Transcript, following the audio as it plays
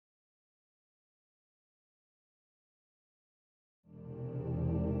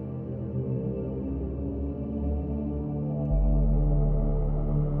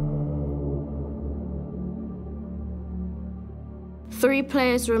3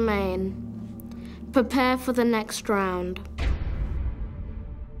 players remain. Prepare for the next round.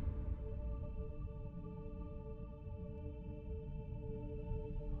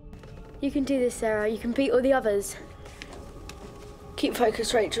 You can do this, Sarah. You can beat all the others. Keep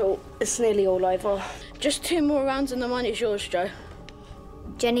focused, Rachel. It's nearly all over. Just 2 more rounds and the money is yours, Joe.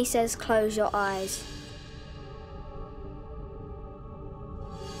 Jenny says close your eyes.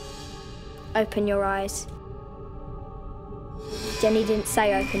 Open your eyes. Jenny didn't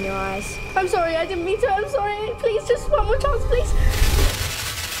say open your eyes. I'm sorry, I didn't mean to. I'm sorry. Please, just one more chance, please.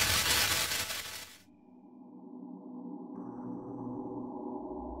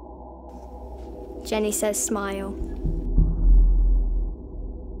 Jenny says smile.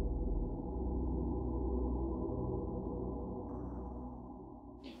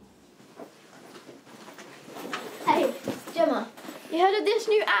 Hey, Gemma, you heard of this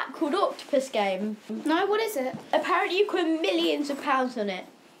new app called Octopus Game? No, what is it? Apparently you can win millions of pounds on it,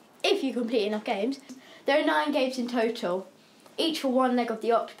 if you complete enough games. There are 9 games in total, each for 1 leg of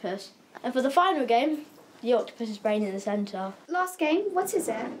the octopus. And for the final game, the octopus's brain in the centre. Last game, what is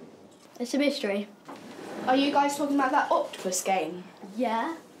it? It's a mystery. Are you guys talking about that octopus game?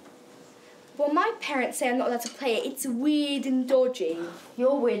 Yeah? Well, my parents say I'm not allowed to play it. It's weird and dodgy.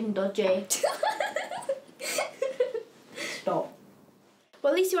 You're weird and dodgy. Stop.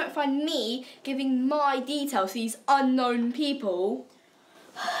 Well, at least you won't find me giving my details to these unknown people.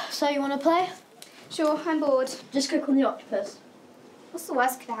 So you want to play? Sure, I'm bored. Just click on the octopus. What's the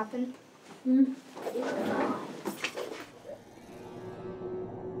worst that could happen?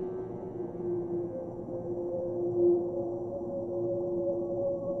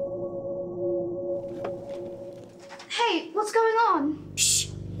 Hey, what's going on? Shh!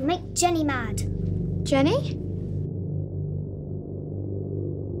 You make Jenny mad. Jenny?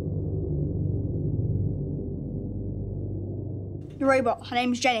 The robot, her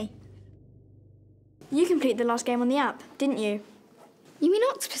name's Jenny. You completed the last game on the app, didn't you? You mean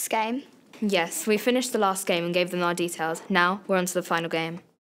Octopus Game? Yes, we finished the last game and gave them our details. Now we're on to the final game.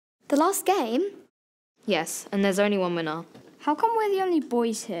 The last game? Yes, and there's only one winner. How come we're the only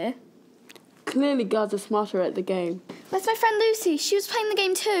boys here? Clearly girls are smarter at the game. Where's my friend Lucy? She was playing the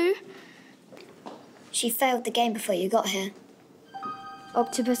game too. She failed the game before you got here.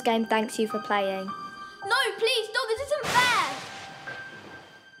 Octopus Game thanks you for playing. No, please, no, this isn't fair!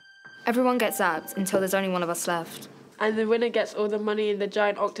 Everyone gets zapped until there's only one of us left. And the winner gets all the money in the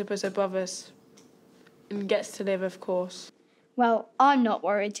giant octopus above us. And gets to live, of course. Well, I'm not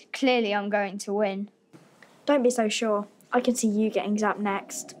worried. Clearly I'm going to win. Don't be so sure. I can see you getting zapped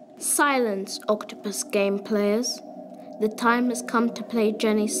next. Silence, Octopus Game players. The time has come to play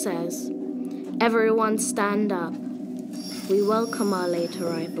Jenny Says. Everyone stand up. We welcome our late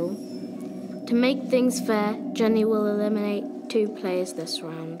arrival. To make things fair, Jenny will eliminate 2 players this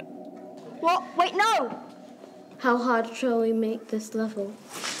round. What? Wait, no! How hard shall we make this level?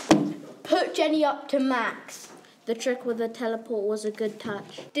 Put Jenny up to max. The trick with the teleport was a good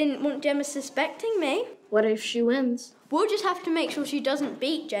touch. Didn't want Gemma suspecting me. What if she wins? We'll just have to make sure she doesn't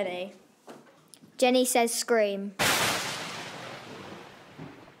beat Jenny. Jenny says scream.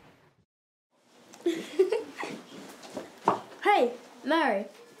 Hey, Mary,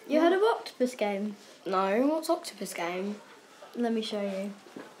 you heard of Octopus Game? No, what's Octopus Game? Let me show you.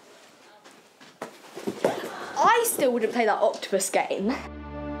 I still wouldn't play that Octopus Game.